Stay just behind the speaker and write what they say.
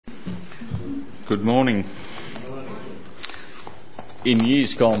Good morning. In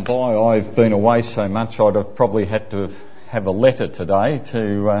years gone by, I've been away so much I'd have probably had to have a letter today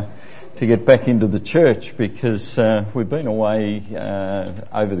to get back into the church because we've been away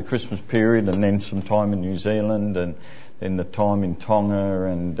over the Christmas period and then some time in New Zealand and then the time in Tonga,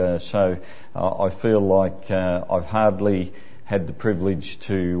 and so I feel like I've hardly had the privilege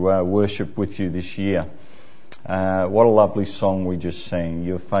to worship with you this year. What a lovely song we just sang.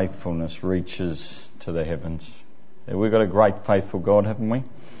 Your faithfulness reaches to the heavens. We've got a great faithful God, haven't we?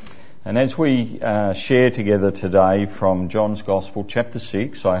 And as we share together today from John's Gospel, chapter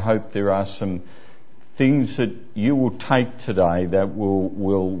 6, I hope there are some things that you will take today that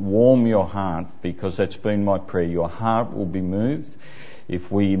will warm your heart, because that's been my prayer. Your heart will be moved.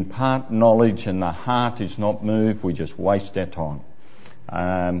 If we impart knowledge and the heart is not moved, we just waste our time.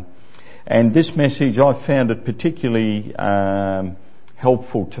 And this message, I found it particularly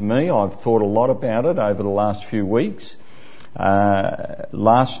helpful to me. I've thought a lot about it over the last few weeks.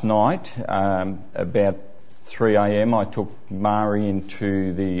 Last night, about 3 a.m, I took Mari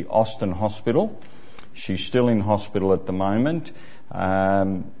into the Austin Hospital. She's still in hospital at the moment.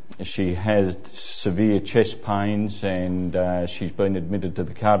 She has severe chest pains and she's been admitted to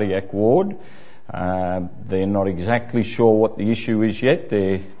the cardiac ward. They're not exactly sure what the issue is yet.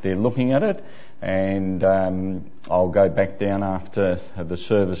 They're looking at it, and I'll go back down after the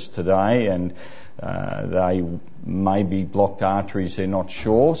service today, and they may be blocked arteries, they're not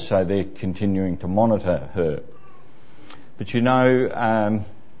sure, so they're continuing to monitor her. But you know,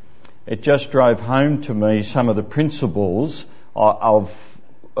 it just drove home to me some of the principles of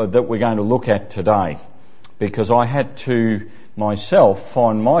that we're going to look at today, because I had to myself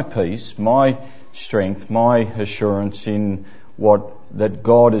find my peace, my strength, my assurance in that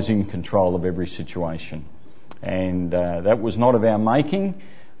God is in control of every situation. And that was not of our making,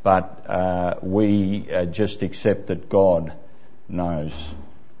 but we just accept that God knows.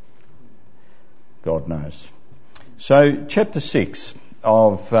 God knows. So chapter 6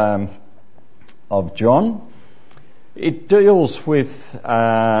 of John, it deals with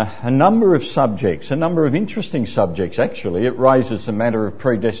a number of subjects, a number of interesting subjects actually. It raises the matter of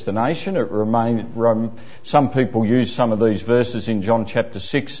predestination. Some people use some of these verses in John chapter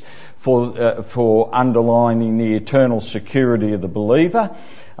 6 for underlining the eternal security of the believer.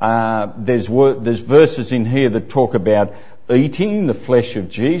 There's verses in here that talk about eating the flesh of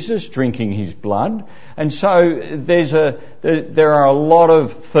Jesus, drinking his blood. And so there are a lot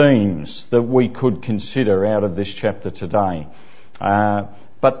of themes that we could consider out of this chapter today.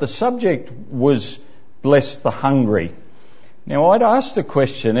 But the subject was bless the hungry. Now I'd ask the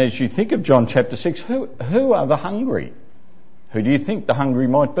question, as you think of John chapter 6, who are the hungry? Who do you think the hungry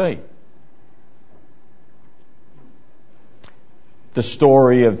might be? The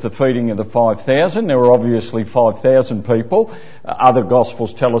story of the feeding of the 5,000. There were obviously 5,000 people. Other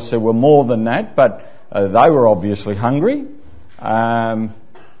Gospels tell us there were more than that, but they were obviously hungry. But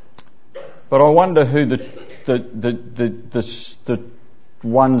I wonder who the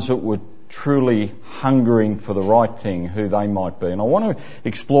ones that were truly hungering for the right thing, who they might be. And I want to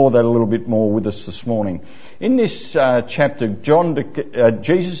explore that a little bit more with us this morning. In this chapter,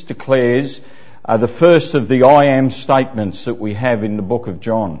 Jesus declares the first of the I am statements that we have in the book of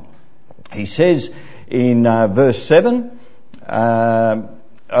John. He says in verse 7,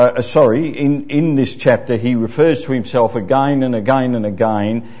 in this chapter he refers to himself again and again and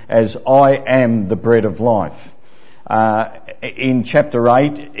again as I am the bread of life. In chapter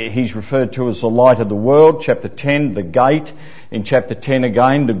 8 he's referred to as the light of the world. Chapter 10, the gate. In chapter 10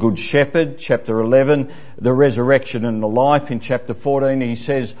 again, the good shepherd. Chapter 11, the resurrection and the life. In chapter 14 he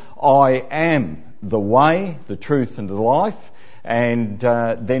says, I am the way, the truth and the life. And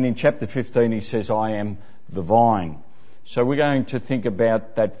then in chapter 15 he says, I am the vine. So we're going to think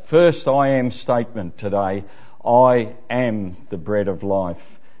about that first I am statement today. I am the bread of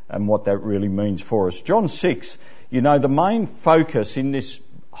life, and what that really means for us. John 6, you know, the main focus in this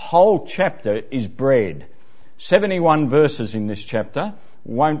whole chapter is bread. 71 verses in this chapter.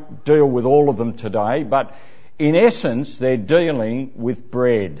 Won't deal with all of them today, but in essence they're dealing with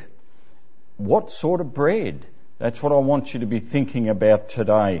bread. What sort of bread? That's what I want you to be thinking about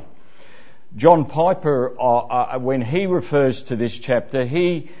today. John Piper, when he refers to this chapter,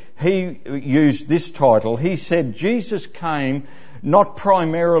 he used this title. He said Jesus came not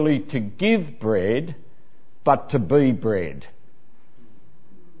primarily to give bread, but to be bread.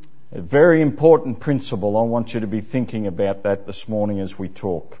 A very important principle. I want you to be thinking about that this morning as we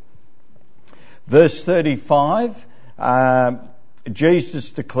talk. Verse 35,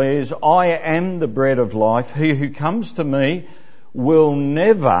 Jesus declares, I am the bread of life. He who comes to me will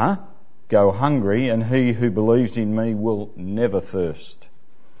never go hungry, and he who believes in me will never thirst.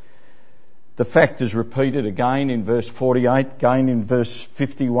 The fact is repeated again in verse 48, again in verse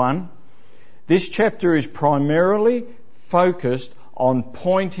 51. This chapter is primarily focused on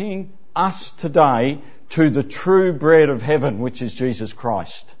pointing us today to the true bread of heaven, which is Jesus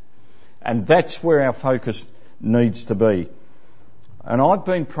Christ. And that's where our focus needs to be. And I've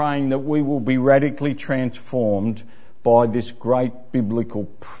been praying that we will be radically transformed by this great biblical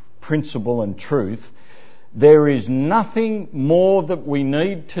principle and truth. There is nothing more that we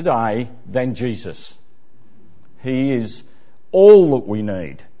need today than Jesus. He is all that we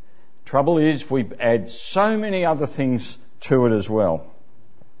need. Trouble is, we add so many other things to it as well.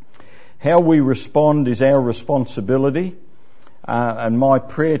 How we respond is our responsibility, and my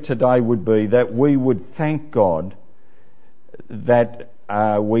prayer today would be that we would thank God that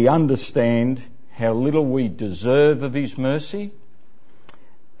we understand how little we deserve of His mercy,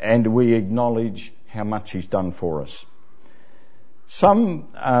 and we acknowledge how much He's done for us. Some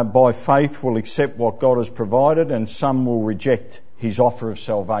by faith will accept what God has provided, and some will reject His offer of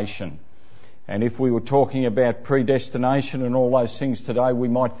salvation. And if we were talking about predestination and all those things today, we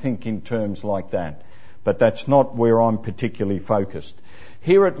might think in terms like that. But that's not where I'm particularly focused.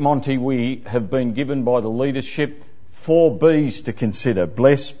 Here at Monty, we have been given by the leadership 4 B's to consider: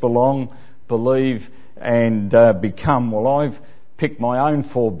 bless, belong, believe, and become. Well, I've picked my own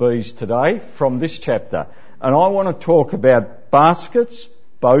 4 B's today from this chapter. And I want to talk about baskets,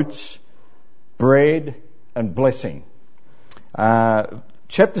 boats, bread, and blessing.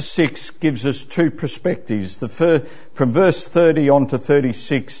 Chapter 6 gives us 2 perspectives. From verse 30 on to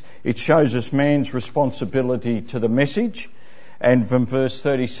 36, it shows us man's responsibility to the message. And from verse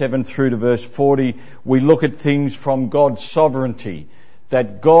 37 through to verse 40, we look at things from God's sovereignty.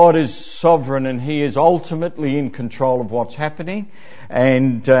 That God is sovereign and He is ultimately in control of what's happening.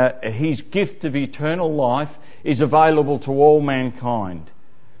 And His gift of eternal life is available to all mankind.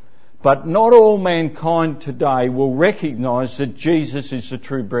 But not all mankind today will recognise that Jesus is the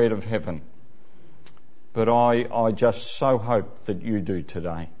true bread of heaven. But I just so hope that you do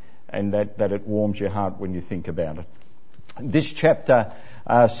today, and that it warms your heart when you think about it. This chapter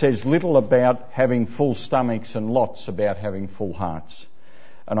says little about having full stomachs and lots about having full hearts.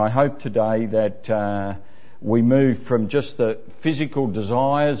 And I hope today that we move from just the physical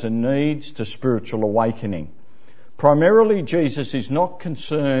desires and needs to spiritual awakening. Primarily, Jesus is not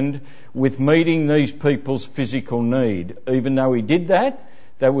concerned with meeting these people's physical need. Even though He did that,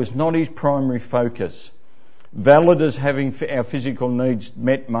 that was not His primary focus. Valid as having our physical needs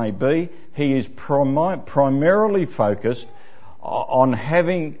met may be, He is primarily focused on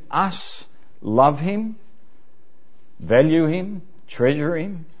having us love Him, value Him, treasure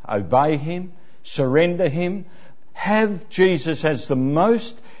Him, obey Him, surrender Him, have Jesus as the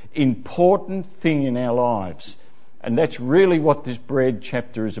most important thing in our lives. And that's really what this bread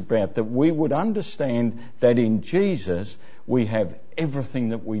chapter is about, that we would understand that in Jesus we have everything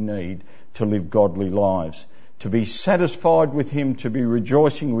that we need to live godly lives, to be satisfied with Him, to be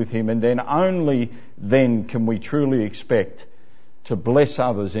rejoicing with Him, and then only then can we truly expect to bless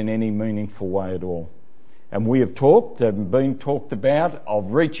others in any meaningful way at all. And we have been talked about,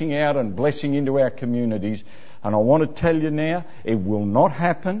 of reaching out and blessing into our communities. And I want to tell you now, it will not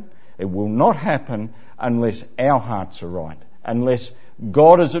happen unless our hearts are right. Unless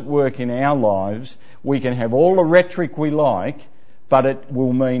God is at work in our lives, we can have all the rhetoric we like, but it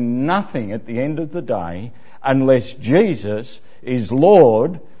will mean nothing at the end of the day unless Jesus is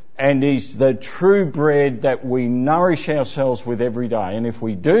Lord and is the true bread that we nourish ourselves with every day. And if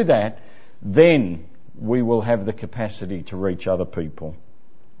we do that, then we will have the capacity to reach other people.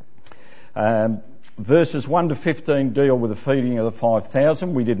 Verses 1 to 15 deal with the feeding of the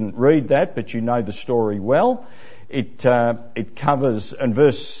 5,000. We didn't read that, but you know the story well. It covers, and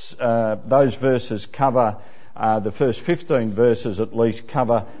those verses cover, the first 15 verses at least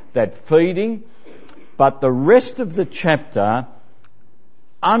cover that feeding. But the rest of the chapter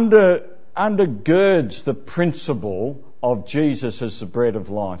undergirds the principle of Jesus as the bread of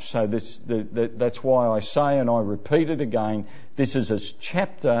life. So that's why I say, and I repeat it again, this is a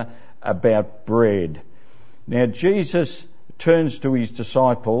chapter about bread. Now Jesus turns to His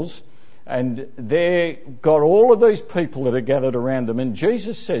disciples, and they've got all of these people that are gathered around them, and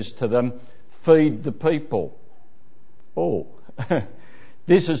Jesus says to them, feed the people. Oh,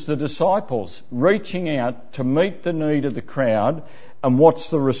 this is the disciples reaching out to meet the need of the crowd. And what's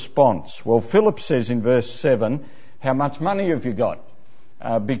the response? Well, Philip says in verse 7, how much money have you got?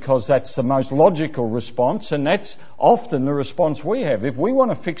 Because that's the most logical response, and that's often the response we have. If we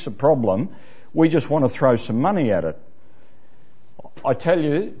want to fix a problem, we just want to throw some money at it. I tell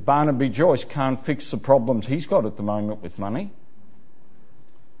you, Barnaby Joyce can't fix the problems he's got at the moment with money.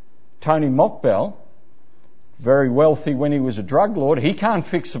 Tony Mockbell, very wealthy when he was a drug lord, he can't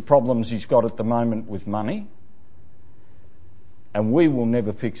fix the problems he's got at the moment with money. And we will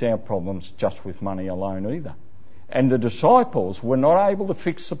never fix our problems just with money alone either. And the disciples were not able to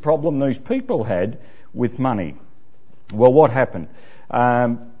fix the problem these people had with money. Well, what happened?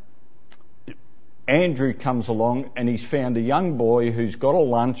 Andrew comes along and he's found a young boy who's got a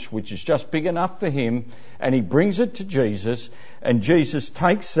lunch which is just big enough for him, and he brings it to Jesus, and Jesus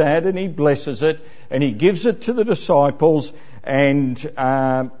takes that and he blesses it and he gives it to the disciples, and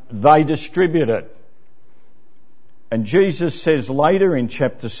they distribute it. And Jesus says later in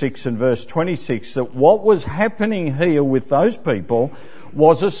chapter 6 and verse 26 that what was happening here with those people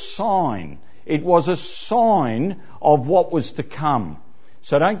was a sign. It was a sign of what was to come.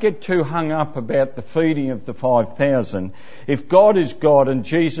 So don't get too hung up about the feeding of the 5,000. If God is God and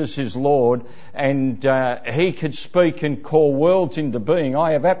Jesus is Lord, and He could speak and call worlds into being,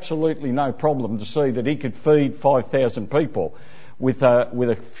 I have absolutely no problem to see that He could feed 5,000 people with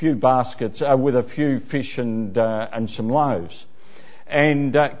a few baskets, with a few fish and some loaves.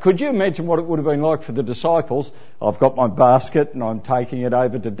 And could you imagine what it would have been like for the disciples? I've got my basket and I'm taking it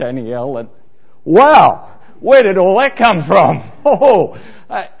over to Danielle, and wow! Where did all that come from?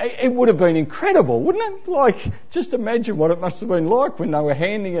 It would have been incredible, wouldn't it? Like, just imagine what it must have been like when they were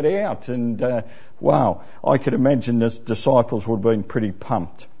handing it out. And wow, I could imagine the disciples would have been pretty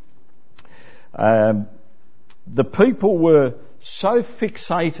pumped. The people were so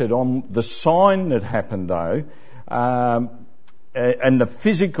fixated on the sign that happened, though, and the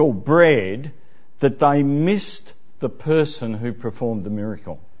physical bread, that they missed the person who performed the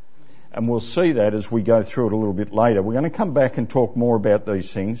miracle. And we'll see that as we go through it a little bit later. We're going to come back and talk more about these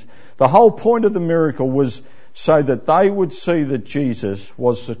things. The whole point of the miracle was so that they would see that Jesus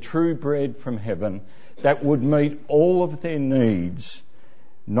was the true bread from heaven that would meet all of their needs,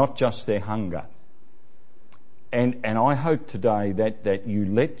 not just their hunger. And I hope today that you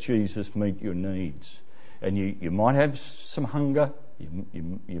let Jesus meet your needs. And you might have some hunger,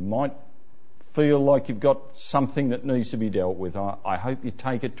 you might feel like you've got something that needs to be dealt with. I hope you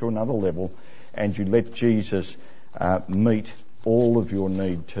take it to another level and you let Jesus meet all of your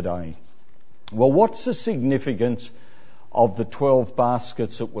need today. Well, what's the significance of the 12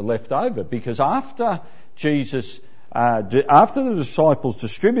 baskets that were left over? Because after the disciples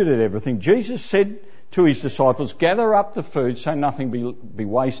distributed everything, Jesus said to his disciples, gather up the food so nothing be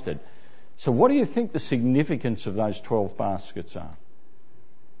wasted. So what do you think the significance of those 12 baskets are?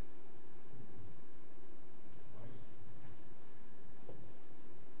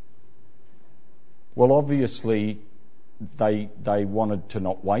 Well, obviously, they wanted to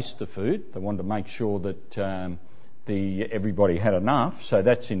not waste the food. They wanted to make sure that everybody had enough, so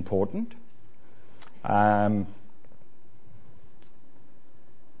that's important. There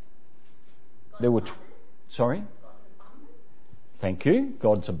were... Sorry? Thank you.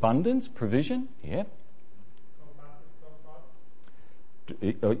 God's abundance, provision. Yeah.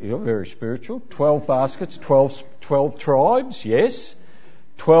 You're very spiritual. 12 baskets, 12 tribes, yes.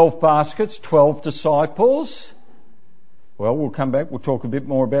 12 baskets, 12 disciples. Well, we'll come back. We'll talk a bit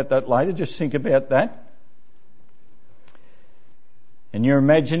more about that later. Just think about that. And you're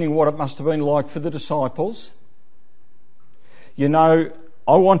imagining what it must have been like for the disciples. You know,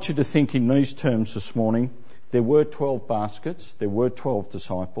 I want you to think in these terms this morning. There were 12 baskets. There were 12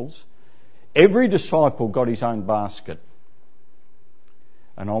 disciples. Every disciple got his own basket.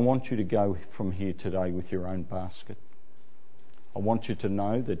 And I want you to go from here today with your own basket. I want you to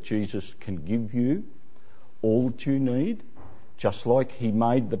know that Jesus can give you all that you need, just like he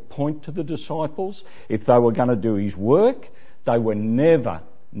made the point to the disciples. If they were going to do his work, they were never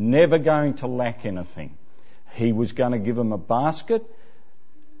going to lack anything. He was going to give them a basket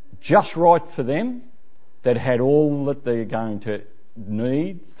just right for them that had all that they're going to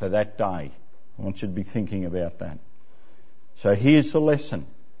need for that day. I want you to be thinking about that. So here's the lesson.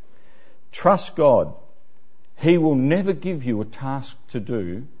 Trust God. He will never give you a task to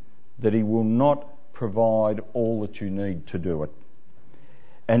do that he will not provide all that you need to do it.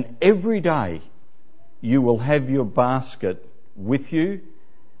 And every day you will have your basket with you,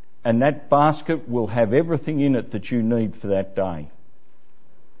 and that basket will have everything in it that you need for that day.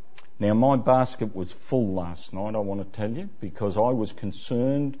 Now, my basket was full last night, I want to tell you, because I was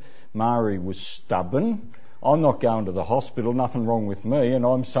concerned. Mari was stubborn. I'm not going to the hospital, nothing wrong with me, and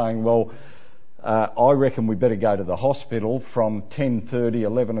I'm saying, well, I reckon we better go to the hospital from 10:30,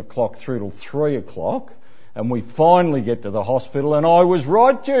 11 o'clock through till 3 o'clock. And we finally get to the hospital, and I was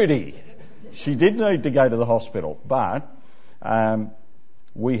right, Judy. She did need to go to the hospital. But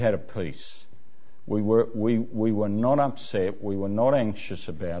we had a peace. We were not upset. We were not anxious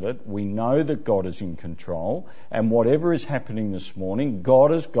about it. We know that God is in control, and whatever is happening this morning,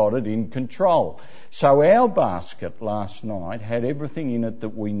 God has got it in control. So our basket last night had everything in it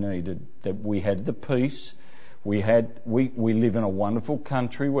that we needed. That we had the peace. We live in a wonderful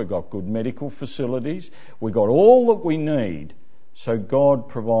country. We've got good medical facilities. We got all that we need. So God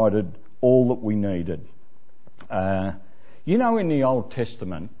provided all that we needed. In the Old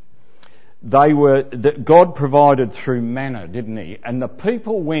Testament, God provided through manna, didn't He? And the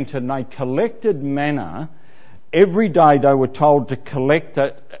people went and they collected manna. Every day they were told to collect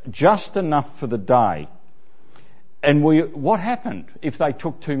it just enough for the day. And what happened if they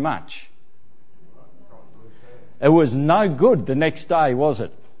took too much? It was no good the next day, was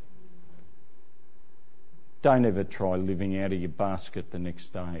it? Don't ever try living out of your basket the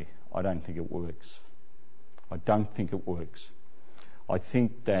next day. I don't think it works. I don't think it works. I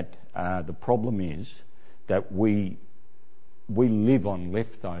think that the problem is that we live on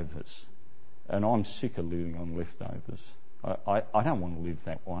leftovers, and I'm sick of living on leftovers. I don't want to live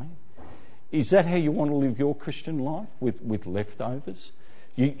that way. Is that how you want to live your Christian life, with leftovers?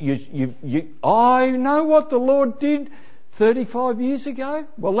 I know what the Lord did 35 years ago.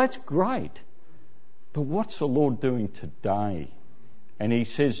 Well, that's great. But what's the Lord doing today? And He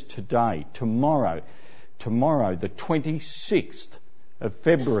says today, tomorrow, the 26th of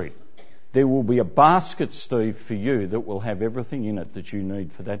February, there will be a basket, Steve, for you that will have everything in it that you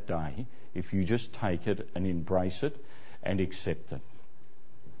need for that day if you just take it and embrace it and accept it.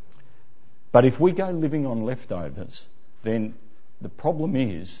 But if we go living on leftovers, then the problem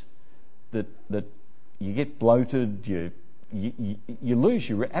is that you get bloated, you lose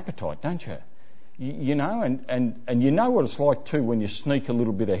your appetite, don't you? And you know what it's like too when you sneak a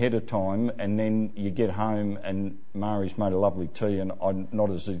little bit ahead of time and then you get home and Mari's made a lovely tea and I'm not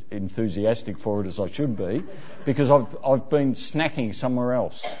as enthusiastic for it as I should be because I've been snacking somewhere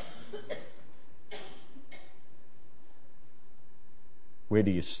else. Where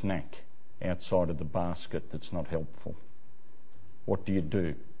do you snack outside of the basket that's not helpful? What do you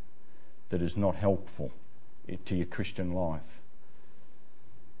do that is not helpful to your Christian life?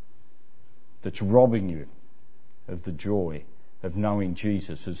 That's robbing you of the joy of knowing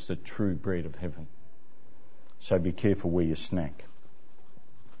Jesus as the true bread of heaven. So be careful where you snack.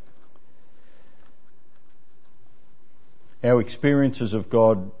 Our experiences of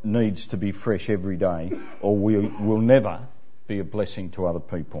God needs to be fresh every day, or we will never be a blessing to other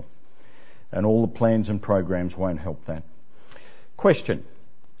people. And all the plans and programs won't help that. Question: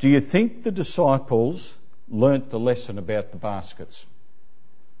 do you think the disciples learnt the lesson about the baskets?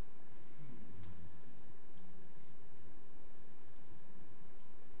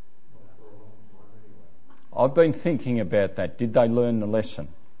 I've been thinking about that. Did they learn the lesson?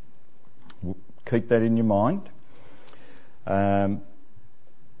 Keep that in your mind. I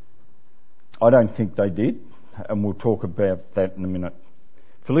don't think they did, and we'll talk about that in a minute.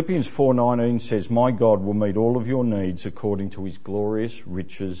 Philippians 4:19 says, "My God will meet all of your needs according to His glorious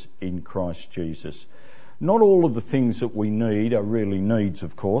riches in Christ Jesus." Not all of the things that we need are really needs,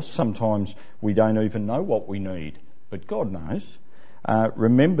 of course. Sometimes we don't even know what we need, but God knows.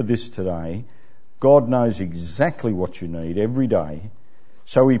 Remember this today. God knows exactly what you need every day.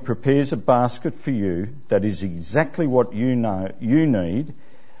 So He prepares a basket for you that is exactly what you know you need.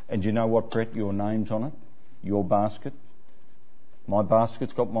 And you know what, Brett? Your name's on it. Your basket. My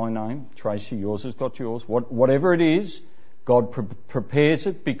basket's got my name. Tracy, yours has got yours. Whatever it is, God prepares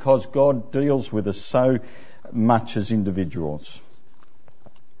it because God deals with us so much as individuals.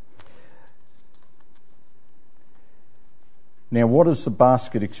 Now, what has the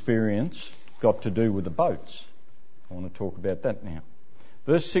basket experience got to do with the boats? I want to talk about that now.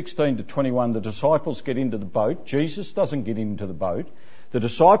 Verse 16 to 21, the disciples get into the boat. Jesus doesn't get into the boat. The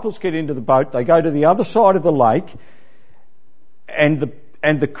disciples get into the boat. They go to the other side of the lake, and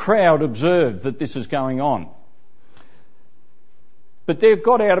the crowd observe that this is going on. But they've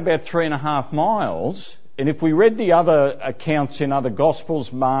got out about 3.5 miles, and if we read the other accounts in other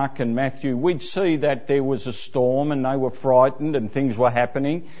Gospels, Mark and Matthew, we'd see that there was a storm and they were frightened and things were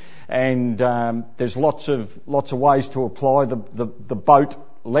happening. And there's lots of ways to apply the boat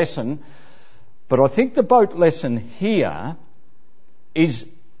lesson. But I think the boat lesson here is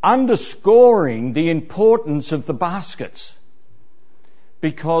underscoring the importance of the baskets.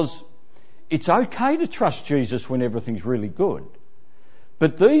 Because it's okay to trust Jesus when everything's really good.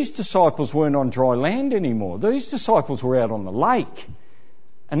 But these disciples weren't on dry land anymore. These disciples were out on the lake.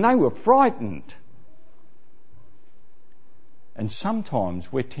 And they were frightened. And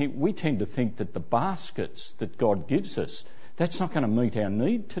sometimes we tend to think that the baskets that God gives us, That's not going to meet our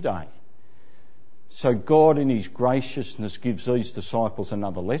need today. So God in his graciousness gives these disciples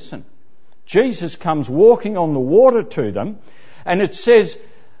another lesson. Jesus comes walking on the water to them, and it says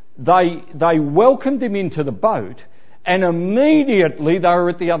they welcomed him into the boat, and immediately they were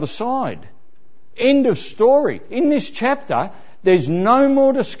at the other side. End of story. In this chapter, there's no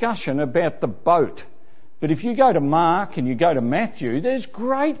more discussion about the boat. But if you go to Mark and you go to Matthew, there's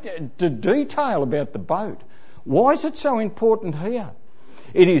great detail about the boat. Why is it so important here?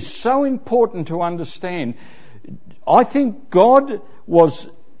 It is so important to understand. I think God was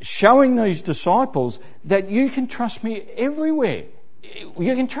showing these disciples that you can trust me everywhere.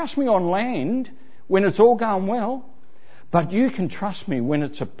 You can trust me on land when it's all going well, but you can trust me when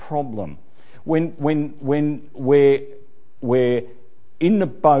it's a problem. When we're in the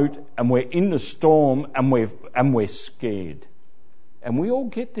boat and we're in the storm and we're scared. And we all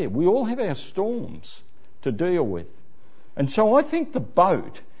get there. We all have our storms to deal with. And so I think the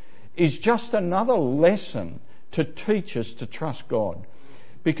boat is just another lesson to teach us to trust God.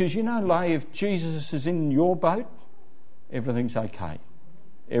 Because Leigh, if Jesus is in your boat, everything's okay.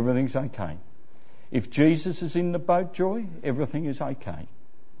 Everything's okay. If Jesus is in the boat, Joy, everything is okay.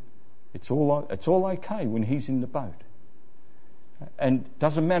 It's all okay when he's in the boat. And it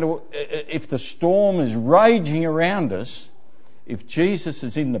doesn't matter if the storm is raging around us, if Jesus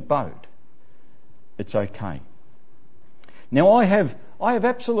is in the boat, it's okay. Now I have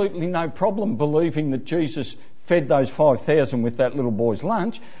absolutely no problem believing that Jesus fed those 5,000 with that little boy's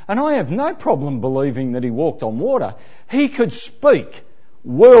lunch, and I have no problem believing that he walked on water. He could speak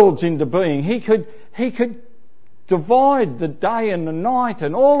worlds into being. He could divide the day and the night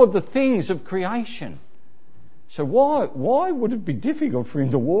and all of the things of creation. So why would it be difficult for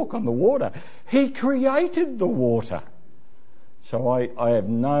him to walk on the water? He created the water. So I have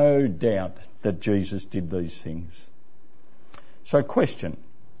no doubt that Jesus did these things. So question,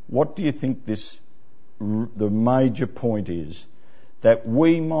 what do you think the major point is? That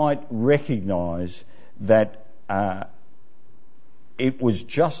we might recognise that it was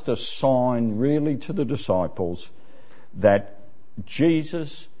just a sign really to the disciples that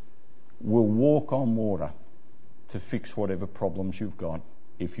Jesus will walk on water to fix whatever problems you've got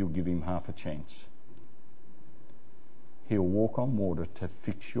if you'll give him half a chance. He'll walk on water to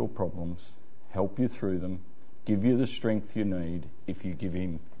fix your problems, help you through them, give you the strength you need if you give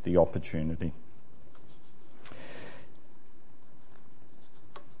him the opportunity.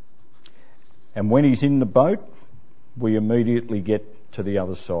 And when he's in the boat, we immediately get to the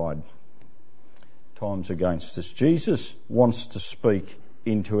other side. Time's against us. Jesus wants to speak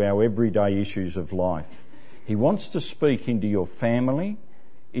into our everyday issues of life. He wants to speak into your family,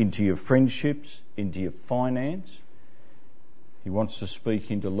 into your friendships, into your finance. He wants to speak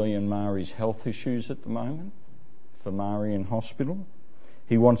into Lee and Mari's health issues at the moment, for Mari in hospital.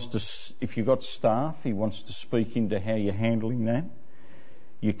 He wants to, if you've got staff, he wants to speak into how you're handling that.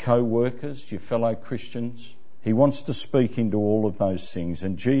 Your co-workers, your fellow Christians. He wants to speak into all of those things,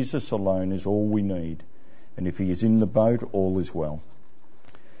 and Jesus alone is all we need. And if he is in the boat, all is well.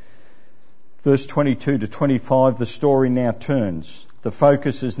 Verse 22 to 25, the story now turns. The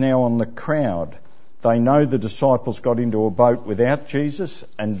focus is now on the crowd. They know the disciples got into a boat without Jesus,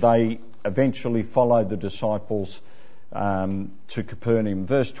 and they eventually followed the disciples to Capernaum.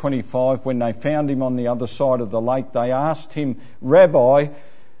 Verse 25, when they found him on the other side of the lake, they asked him, Rabbi,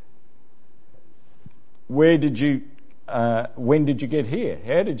 when did you get here?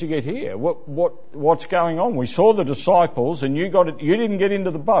 How did you get here? What's going on? We saw the disciples and you didn't get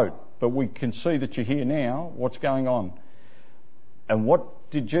into the boat, but we can see that you're here now. What's going on? And what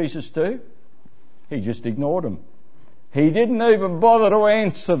did Jesus do? He just ignored them. He didn't even bother to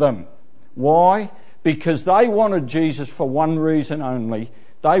answer them. Why? Because they wanted Jesus for one reason only.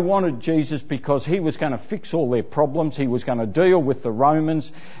 They wanted Jesus because he was going to fix all their problems. He was going to deal with the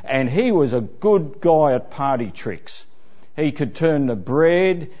Romans, and he was a good guy at party tricks. He could turn the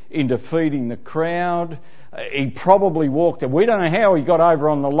bread into feeding the crowd. He probably walked. We don't know how he got over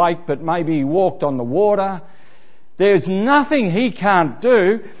on the lake, but maybe he walked on the water. There's nothing he can't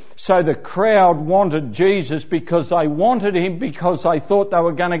do. So the crowd wanted Jesus because they wanted him, because they thought they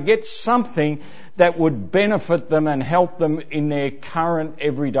were going to get something that would benefit them and help them in their current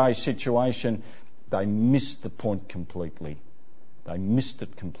everyday situation. They missed the point completely. They missed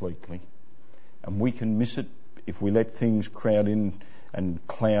it completely. And we can miss it if we let things crowd in and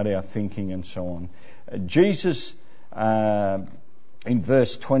cloud our thinking and so on. Jesus, in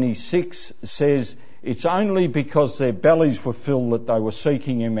verse 26, says, it's only because their bellies were filled that they were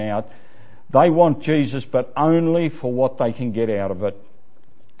seeking him out. They want Jesus, but only for what they can get out of it.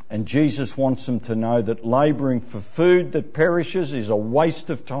 And Jesus wants them to know that labouring for food that perishes is a waste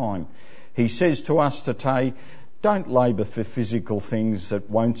of time. He says to us today, don't labour for physical things that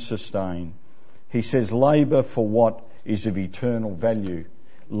won't sustain. He says labour for what is of eternal value.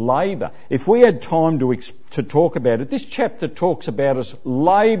 Labour. If we had time to talk about it, this chapter talks about us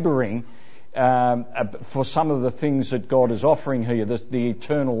labouring for some of the things that God is offering here, the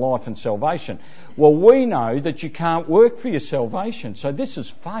eternal life and salvation. Well, we know that you can't work for your salvation, so this is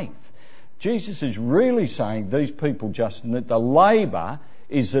faith. Jesus is really saying these people that the labour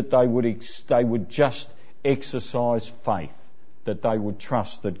is that they would just exercise faith, that they would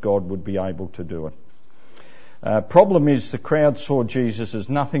trust that God would be able to do it. Problem is the crowd saw Jesus as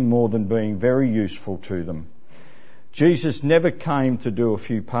nothing more than being very useful to them. Jesus never came to do a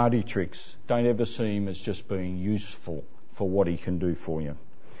few party tricks. Don't ever see him as just being useful for what he can do for you.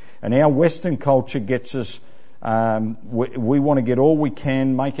 And our Western culture gets us, we want to get all we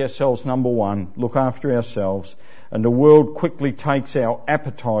can, make ourselves number one, look after ourselves, and the world quickly takes our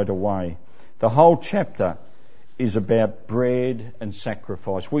appetite away. The whole chapter is about bread and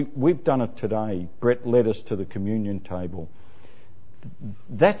sacrifice. We've done it today. Brett led us to the communion table.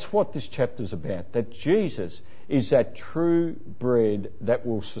 That's what this chapter is about, that Jesus is that true bread that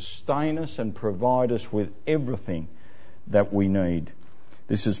will sustain us and provide us with everything that we need.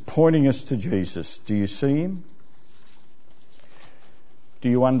 This is pointing us to Jesus. Do you see him? Do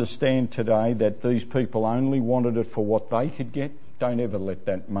you understand today that these people only wanted it for what they could get? Don't ever let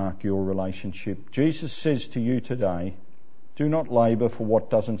that mark your relationship. Jesus says to you today, do not labour for what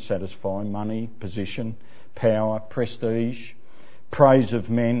doesn't satisfy: money, position, power, prestige, praise of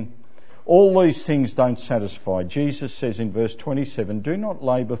men. All these things don't satisfy. Jesus says in verse 27, do not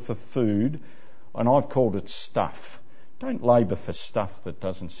labour for food, and I've called it stuff. Don't labour for stuff that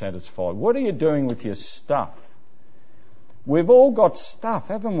doesn't satisfy. What are you doing with your stuff? We've all got stuff,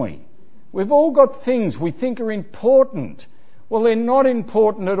 haven't we? We've all got things we think are important. Well, they're not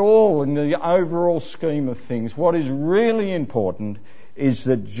important at all in the overall scheme of things. What is really important is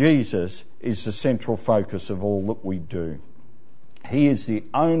that Jesus is the central focus of all that we do. He is the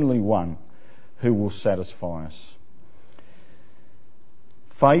only one who will satisfy us.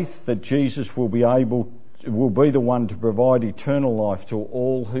 Faith that Jesus will be the one to provide eternal life to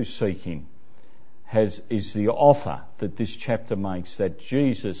all who seek him is the offer that this chapter makes, that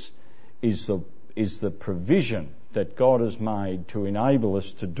Jesus is the provision that God has made to enable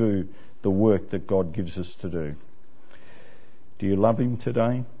us to do the work that God gives us to do. Do you love him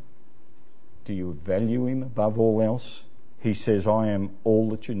today? Do you value him above all else? He says, I am all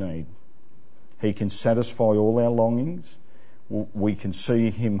that you need. He can satisfy all our longings. We can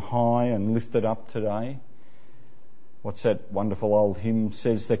see him high and lifted up today. What's that wonderful old hymn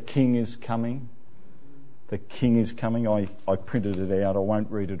says? The King is coming. The King is coming. I printed it out. I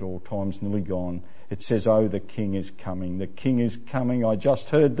won't read it all. Time's nearly gone. It says, oh, the King is coming. The King is coming. I just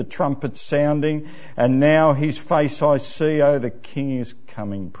heard the trumpet sounding, and now his face I see. Oh, the King is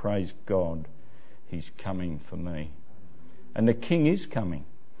coming. Praise God. He's coming for me. And the King is coming.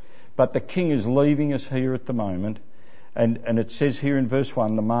 But the King is leaving us here at the moment. And it says here in verse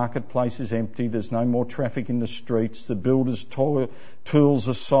 1, the marketplace is empty. There's no more traffic in the streets. The builders' tools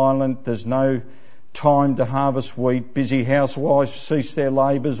are silent. There's no time to harvest wheat. Busy housewives cease their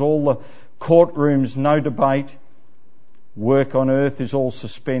labours. All the courtrooms, no debate. Work on earth is all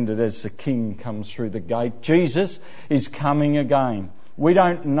suspended as the King comes through the gate. Jesus is coming again. We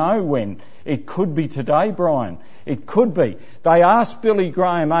don't know when. It could be today, Brian. It could be. They asked Billy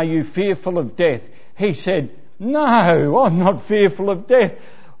Graham, are you fearful of death? He said, no, I'm not fearful of death.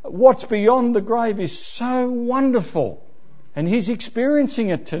 What's beyond the grave is so wonderful. And he's experiencing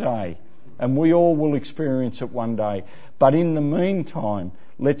it today. And we all will experience it one day. But in the meantime,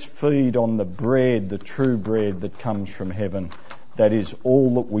 let's feed on the bread, the true bread that comes from heaven. That is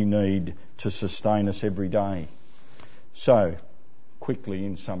all that we need to sustain us every day. So, quickly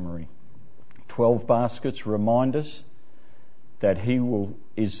in summary, 12 baskets remind us that he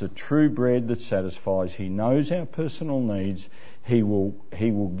is the true bread that satisfies. He knows our personal needs. He will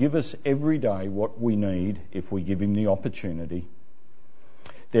give us every day what we need if we give him the opportunity.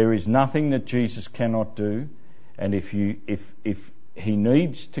 There is nothing that Jesus cannot do, and if he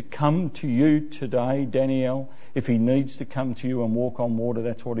needs to come to you today, Danielle, if he needs to come to you and walk on water,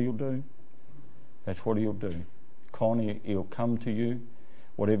 that's what he'll do. That's what he'll do. Con, he'll come to you.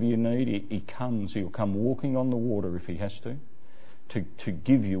 Whatever you need, he comes. He'll come walking on the water if he has to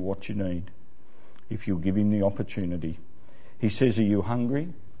give you what you need, if you'll give him the opportunity. He says, are you hungry?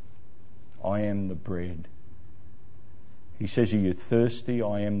 I am the bread. He says, are you thirsty?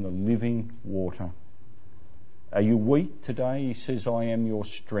 I am the living water. Are you weak today? He says, I am your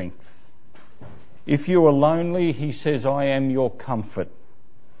strength. If you are lonely, he says, I am your comfort.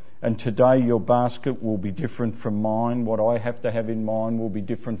 And today your basket will be different from mine. What I have to have in mine will be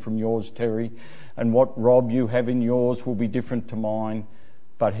different from yours, Terry. And what, Rob, you have in yours will be different to mine.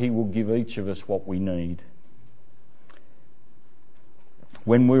 But he will give each of us what we need.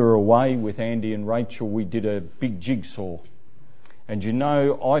 When we were away with Andy and Rachel, we did a big jigsaw. And you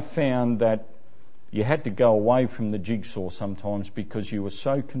know, I found that you had to go away from the jigsaw sometimes because you were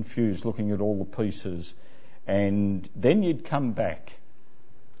so confused looking at all the pieces. And then you'd come back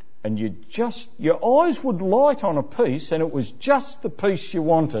and your eyes would light on a piece and it was just the piece you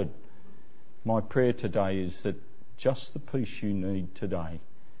wanted. My prayer today is that just the piece you need today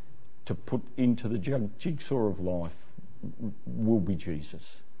to put into the jigsaw of life will be Jesus.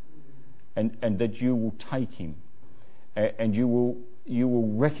 And that you will take him and you will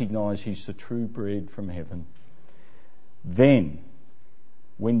recognise he's the true bread from heaven. Then,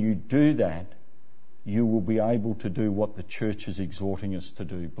 when you do that, you will be able to do what the church is exhorting us to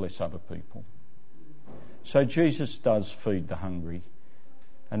do, bless other people. So Jesus does feed the hungry,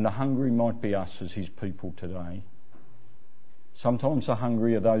 and the hungry might be us as his people today. Sometimes the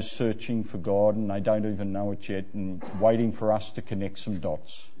hungry are those searching for God and they don't even know it yet and waiting for us to connect some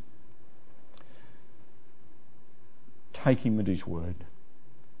dots. Take him at his word.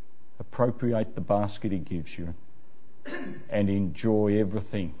 Appropriate the basket he gives you and enjoy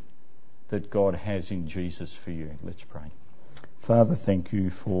everything that God has in Jesus for you. Let's pray. Father, thank you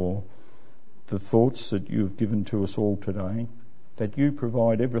for the thoughts that you've given to us all today, that you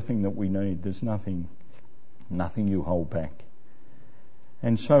provide everything that we need. There's nothing you hold back.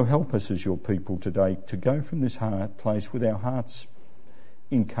 And so help us as your people today to go from this place with our hearts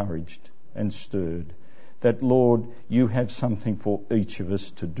encouraged and stirred, that, Lord, you have something for each of us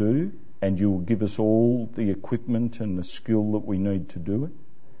to do and you will give us all the equipment and the skill that we need to do it.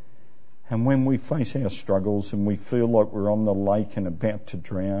 And when we face our struggles and we feel like we're on the lake and about to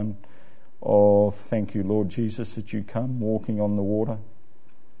drown, oh, thank you, Lord Jesus, that you come walking on the water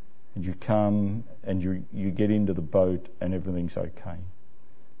and you come and you get into the boat and everything's okay.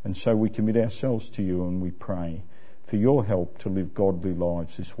 And so we commit ourselves to you and we pray for your help to live godly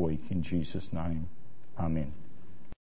lives this week in Jesus' name. Amen.